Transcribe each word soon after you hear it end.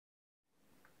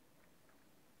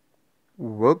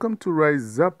Welcome to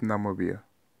Rise Up Namibia.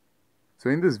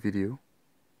 So in this video,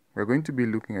 we're going to be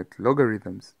looking at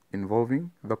logarithms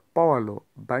involving the power law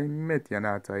by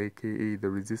Metyanata, aka the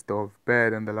resistor of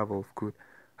bad and the lover of good,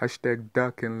 hashtag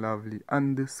dark and lovely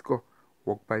 _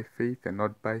 walk by faith and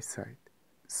not by sight.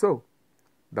 So,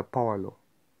 the power law.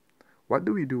 What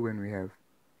do we do when we have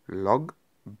log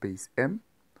base m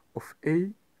of a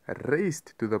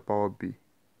raised to the power b?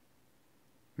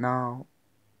 Now,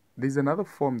 there's another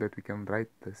form that we can write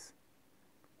this,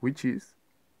 which is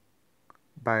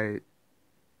by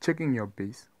checking your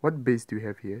base. What base do you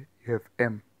have here? You have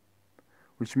m,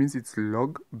 which means it's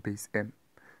log base m.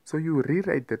 So you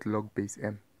rewrite that log base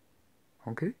m.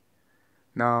 Okay?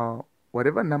 Now,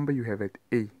 whatever number you have at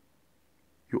a,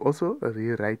 you also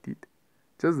rewrite it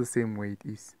just the same way it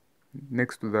is,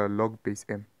 next to the log base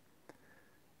m.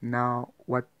 Now,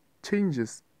 what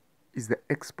changes is the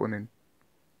exponent,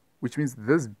 which means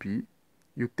this b,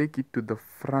 you take it to the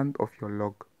front of your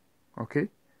log. Okay?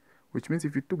 Which means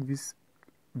if you took this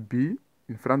b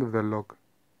in front of the log,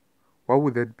 what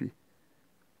would that be?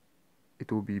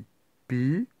 It will be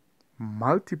b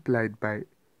multiplied by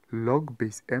log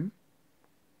base m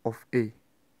of a.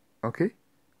 Okay?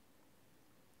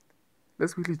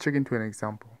 Let's quickly check into an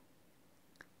example.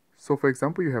 So for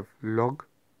example, you have log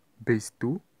base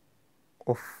 2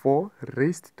 of 4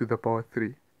 raised to the power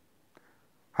 3.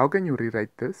 How can you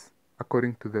rewrite this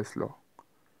according to this law?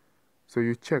 So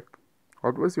you check,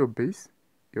 what was your base?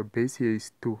 Your base here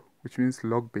is 2, which means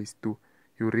log base 2.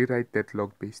 You rewrite that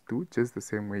log base 2 just the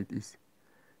same way it is.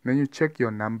 Then you check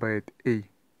your number at a.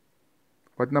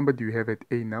 What number do you have at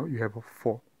a now? You have a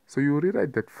 4. So you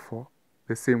rewrite that 4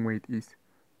 the same way it is.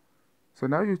 So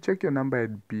now you check your number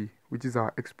at b, which is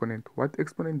our exponent. What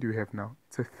exponent do you have now?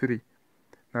 It's a 3.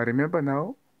 Now remember,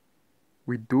 now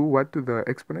we do what to the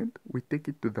exponent? We take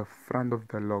it to the front of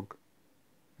the log.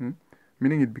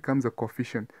 Meaning it becomes a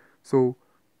coefficient. So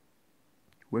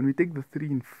when we take the 3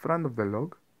 in front of the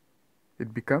log,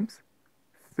 it becomes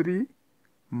 3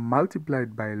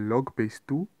 multiplied by log base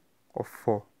 2 of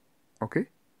 4. Okay?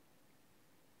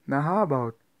 Now how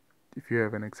about if you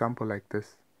have an example like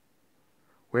this,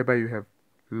 whereby you have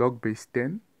log base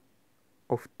 10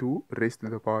 of 2 raised to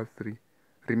the power 3.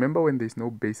 Remember, when there's no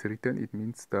base written, it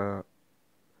means the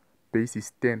base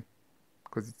is 10,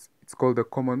 because it's called a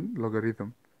common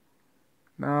logarithm.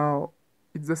 Now,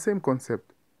 it's the same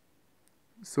concept.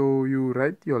 So you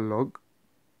write your log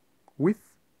with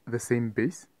the same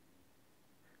base,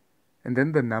 and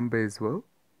then the number as well,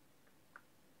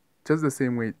 just the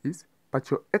same way it is, but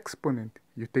your exponent,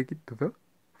 you take it to the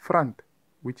front,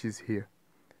 which is here.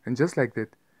 And just like that,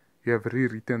 you have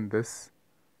rewritten this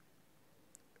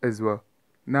as well.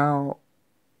 Now,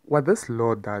 what this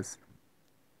law does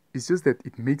is just that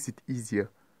it makes it easier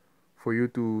for you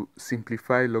to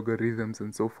simplify logarithms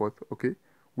and so forth, okay?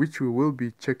 Which we will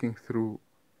be checking through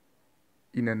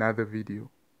in another video.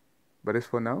 But as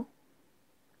for now,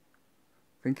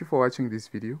 thank you for watching this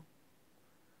video.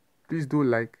 Please do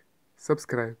like,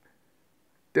 subscribe,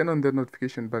 turn on the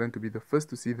notification button to be the first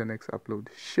to see the next upload.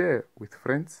 Share with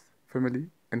friends, family,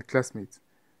 and classmates.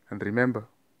 And remember,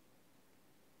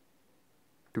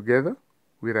 together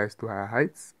we rise to higher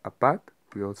heights, apart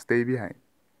we all stay behind.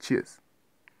 Cheers.